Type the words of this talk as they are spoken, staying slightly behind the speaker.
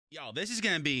Yo, this is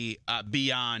going to be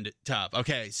beyond tough.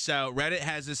 Okay, so Reddit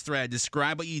has this thread.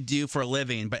 Describe what you do for a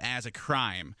living, but as a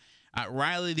crime.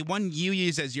 Riley, the one you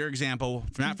used as your example,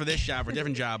 not for this job, for a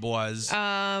different job, was...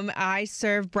 I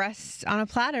serve breasts on a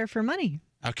platter for money.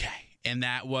 Okay, and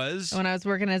that was... When I was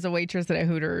working as a waitress at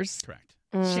Hooters. Correct.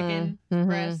 Chicken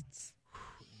breasts.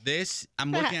 This,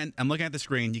 I'm looking at the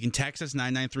screen. You can text us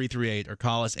 99338 or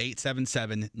call us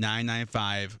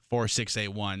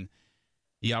 877-995-4681.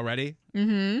 Y'all ready?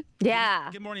 Mm-hmm.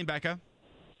 Yeah. Good morning, Becca.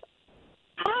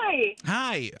 Hi.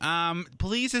 Hi.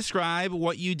 Please describe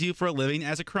what you do for a living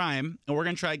as a crime, and we're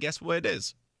going to try to guess what it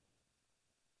is.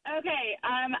 Okay.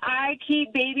 I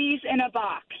keep babies in a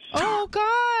box. Oh,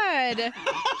 God.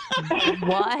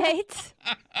 What?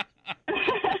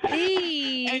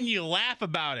 And you laugh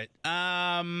about it.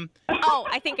 Oh,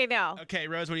 I think I know. Okay,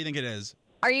 Rose, what do you think it is?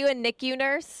 Are you a NICU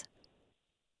nurse?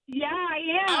 Yeah, I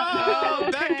am. Oh,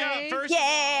 Okay. Becca, first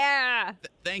Yeah.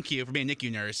 thank you for being a NICU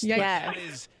nurse. Yeah. Yes. That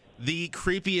is the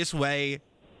creepiest way.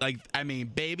 Like, I mean,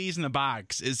 babies in the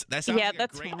box that sounds like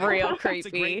that's a great, real It's a creepy.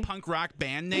 great punk rock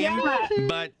band name. Yeah.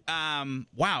 But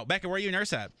wow, Becca, where are you a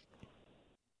nurse at?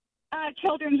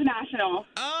 Children's National.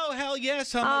 Oh, hell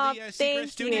yes, home Oh, of the Secret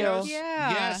thank Studios. you.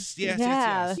 Yeah. Yeah,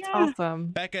 that's Yeah. awesome.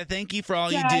 Becca, thank you for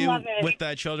all Yeah, I you love do it.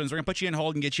 with Children's. We're gonna put you on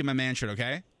hold and get you my man shirt,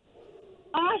 okay?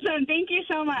 Awesome. Thank you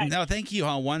so much. No, thank you.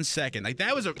 Hold on 1 second. Like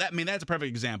that's a perfect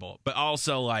example. But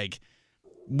also like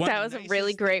one That of the was a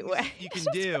really nicest great things way. you can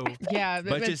do. Yeah,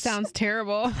 But that just- sounds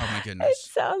terrible. Oh my It goodness.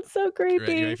 sounds so You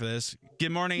creepy. ready for this?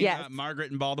 Good morning, Yes.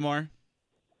 Margaret in Baltimore.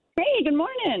 Hey, good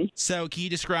morning. So, can you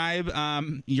describe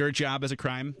your job as a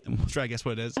crime? And we'll try to guess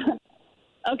what it is.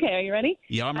 Okay, are you ready?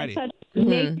 Yeah, I'm ready.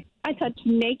 I touch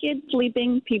naked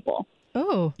sleeping people.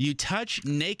 Oh, You touch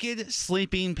naked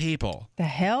sleeping people. the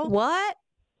hell? What?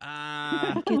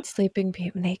 Uh, Sleeping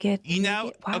people naked. you know,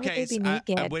 Naked? Why okay. would they be so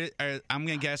naked? I'm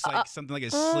gonna guess like something like a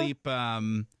sleep, A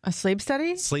sleep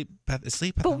study? sleep.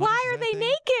 But why are they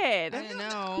naked? I don't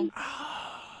know.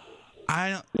 I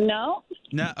don't. No.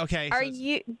 No. Okay. Are so it's-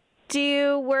 you? Do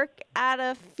you work at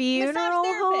a funeral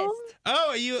home? Oh,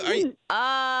 are you? Oh,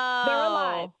 They're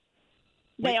alive.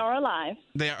 They are alive.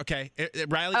 They are okay.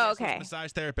 Riley, Oh, guess what's okay.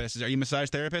 massage therapist. Are you a massage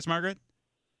therapist, Margaret?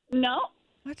 No.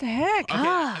 What the heck? Okay,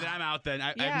 Ah. then I'm out. Then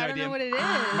I Yeah, have no I don't idea. know what it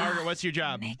is. Margaret, what's your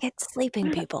job? Naked sleeping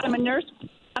people. I'm a nurse.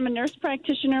 I'm a nurse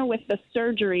practitioner with the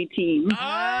surgery team.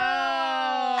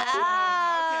 Oh.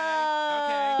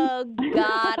 Oh,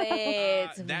 got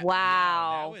it.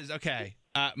 Wow. That was okay.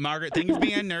 Margaret, thank you for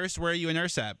being a nurse. Where are you a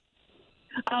nurse at?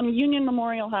 Union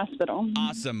Memorial Hospital.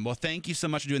 Awesome. Well, thank you so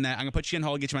much for doing that. I'm gonna put you on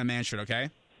hold and get you my man shirt, okay?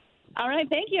 All right.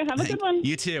 Thank you. Have a good one.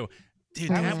 You too. Dude,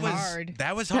 That was hard.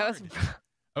 That was That hard. was-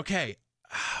 Okay.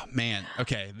 Oh, man.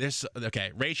 Okay.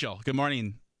 Okay. Rachel, good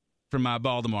morning from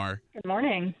Baltimore. Good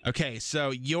morning. Okay.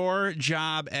 So your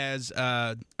job as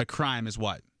a crime is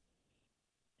what?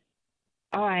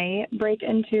 I break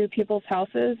into people's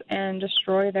houses and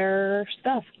destroy their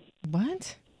stuff.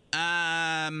 What?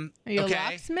 Are Are you okay.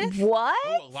 a locksmith?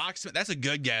 What? Ooh, locksmith. That's a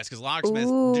good guess because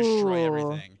locksmiths Ooh. destroy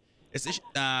everything.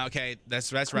 Okay,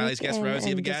 that's Riley's guess. Break in Rose, you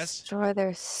have a and guess? Destroy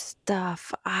their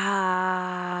stuff.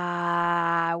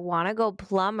 I want to go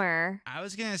plumber. I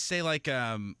was gonna say like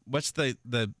what's the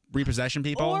repossession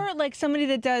people? Or like somebody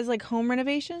that does like home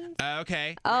renovations?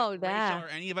 Okay. Oh, Rachel, that. are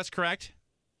any of us correct?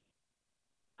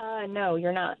 No,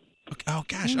 you're not. Okay. Oh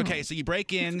gosh. Okay, so you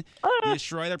break in, you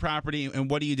destroy their property, and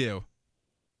what do you do?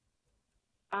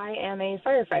 I am a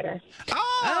firefighter.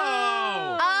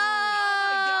 Oh!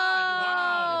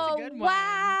 Oh, That's a good one.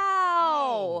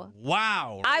 wow.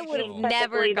 Wow. I would have Rachel.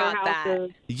 never got that.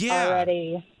 Yeah.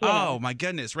 Already. Oh my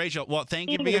goodness, Rachel. Well, thank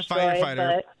you for being a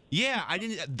firefighter. Yeah, I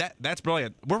didn't. That's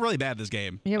brilliant. We're really bad at this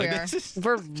game. Yeah, we this is-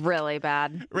 We're really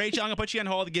bad. Rachel, I'm gonna put you on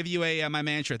hold to give you a my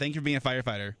mantra. Thank you for being a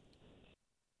firefighter.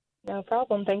 No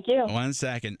problem. Thank you. 1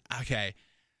 second. Okay.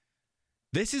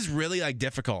 This is really like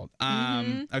difficult.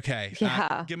 Okay.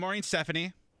 Yeah. Good morning,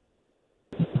 Stephanie.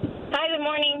 Hi. Good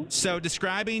morning. So,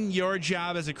 describing your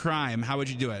job as a crime, how would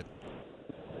you do it?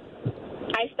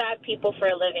 I stab people for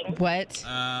a living. What?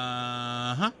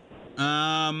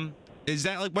 Is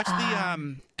that like what's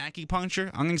the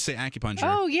acupuncture? I'm gonna say acupuncture.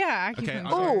 Oh, yeah. Okay. acupuncture.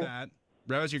 I'll go Oh. with that.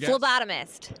 Rose, your guess.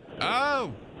 Phlebotomist.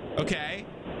 Oh. Okay.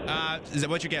 Is that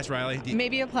what's your guess, Riley?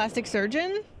 Maybe a plastic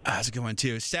surgeon? That's a good one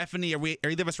too. Stephanie, are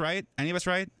either of us right? Any of us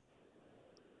right?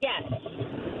 Yes.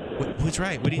 Who's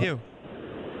right? What do you do?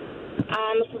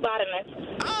 I'm a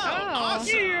phlebotomist. Oh,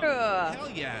 awesome. Yeah. Hell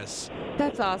yes.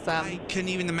 That's awesome. I couldn't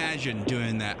even imagine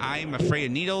doing that. I'm afraid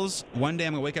of needles. One day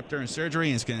I'm going to wake up during surgery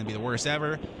and it's going to be the worst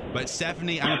ever. But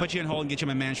Stephanie, I'm going to put you on hold and get you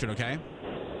my man shirt, okay?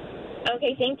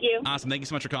 Okay. Thank you. Awesome. Thank you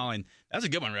so much for calling. That was a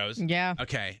good one, Rose. Yeah.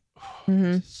 Okay.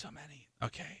 So many.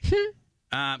 Okay.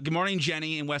 Good morning,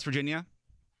 Jenny in West Virginia.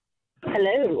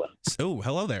 Hello. Oh,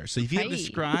 hello there. So if you had to Hi.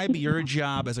 describe your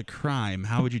job as a crime,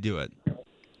 how would you do it?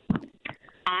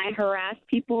 I harass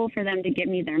people for them to give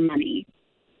me their money.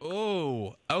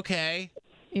 Oh, okay.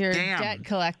 You're Damn. a debt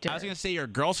collector. I was going to say you're a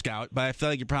Girl Scout, but I feel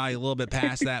like you're probably a little bit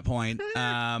past that point.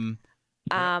 Girl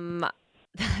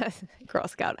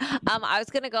Scout. I was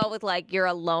gonna go with like you're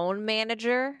a loan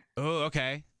manager. Oh,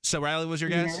 okay. So Riley was your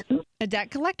guess? A debt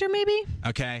collector, maybe?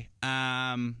 Okay.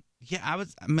 Yeah, all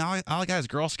I got is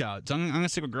Girl Scout. So I'm going to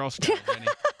stick with Girl Scout, Jenny.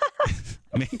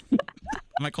 I mean,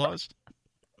 am I close?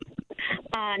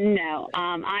 No.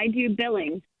 I do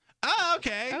billing. Oh,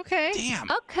 okay. Okay. Damn.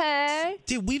 Okay.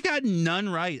 Dude, we've got none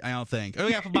right, I don't think. Oh,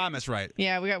 we got phlebotomist right.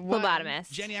 Yeah, we got one. Phlebotomist.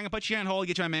 Jenny, I'm going to put you on hold and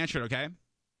get you on man shirt, okay?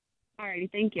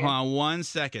 Alrighty, thank you. Hold on 1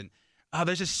 second. Oh,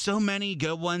 there's just so many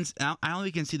good ones. I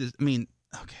only can see this. I mean,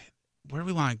 okay. Where do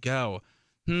we want to go?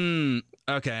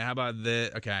 Okay, how about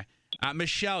this? Okay.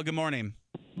 Michelle, good morning.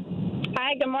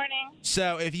 Hi, good morning.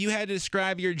 So if you had to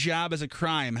describe your job as a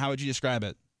crime, how would you describe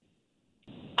it?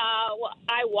 Well,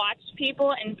 I watch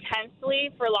people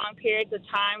intensely for long periods of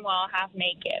time while half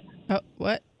naked. Oh,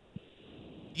 what?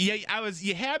 Yeah,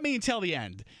 you had me until the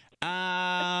end.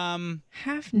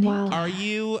 Half naked. Wow. Are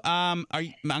you I'm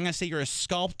gonna say you're a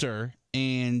sculptor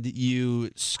and you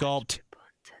sculpt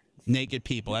naked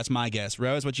people. That's my guess.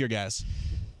 Rose, what's your guess?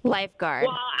 Lifeguard.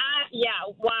 Well,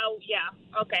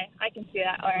 okay, I can see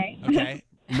that. All right. Okay.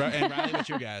 And Riley, what's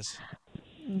your guess?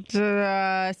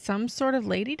 Some sort of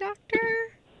lady doctor?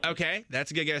 Okay,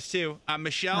 that's a good guess too.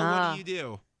 Michelle, what do you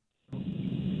do?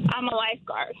 I'm a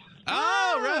lifeguard.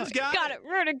 Oh, Rose got Got it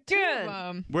right again.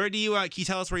 Where Where do you can you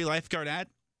tell us where you lifeguard at?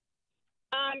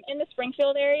 In the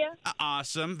Springfield area.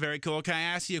 Awesome, very cool. Can I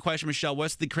ask you a question, Michelle?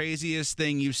 What's the craziest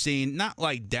thing you've seen, not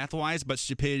like death-wise, but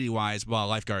stupidity-wise, while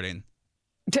lifeguarding?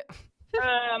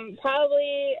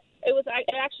 Probably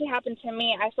it actually happened to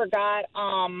me. I forgot.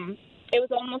 It was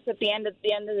almost at the end of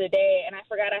the day, and I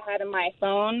forgot I had my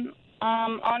phone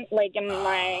on like in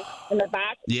the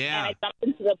back. Yeah. And I jumped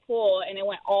into the pool, and it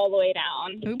went all the way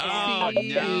down. Oopsie. Oh, And no. I was at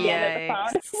the end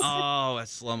of the phone. Oh,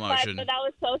 that's slow motion. But that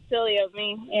was so silly of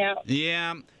me. Yeah.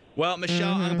 Yeah. Well,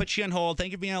 Michelle, I'm gonna put you on hold.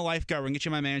 Thank you for being a lifeguard. We're gonna get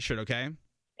you my man shirt, okay?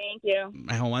 Thank you.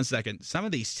 Hold on 1 second. Some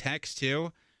of these texts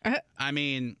too. Uh-huh. I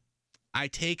mean, I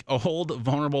take old,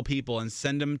 vulnerable people and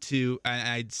send them to.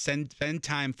 I'd spend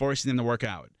time forcing them to work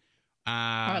out. Oh,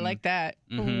 I like that.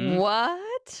 Mhm.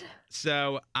 What?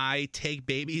 So I take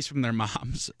babies from their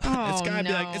moms. Oh, It's gotta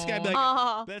be like.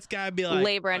 Oh, That's gotta be like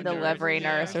labor and a nurse. delivery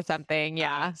Yeah. nurse or something.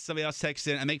 Yeah. Somebody else texts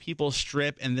in. I make people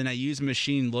strip, and then I use a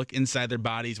machine to look inside their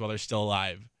bodies while they're still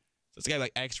alive. So it's got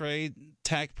like X-ray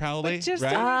tech, probably. But just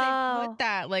right? how do they Oh. put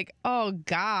that? Like, oh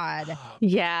God.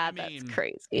 Yeah, I that's mean-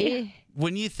 crazy.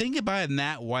 When you think about it in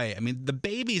that way, I mean, the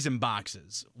babies in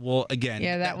boxes. Well, again,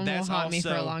 Yeah, that one will that's haunt me for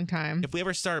a also- long time. If we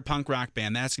ever start a punk rock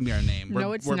band, that's gonna be our name.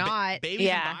 No, it's not. Babies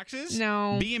Yeah. in boxes.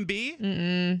 No. B&B.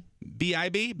 Mm-mm.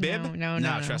 B.I.B. Bib. No.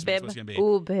 Trust me, that's Bib. what it's gonna be.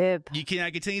 Ooh, bib. You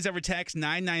can continue over text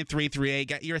 99338.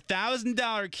 Got your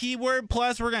 $1,000 keyword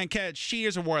plus. We're gonna catch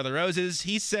Cheers of War of the Roses.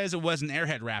 He says it was an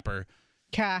Airhead rapper.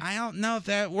 Ka. I don't know if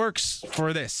that works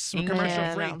for this. We're commercial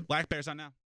Yeah, free. no. Black Bears on now.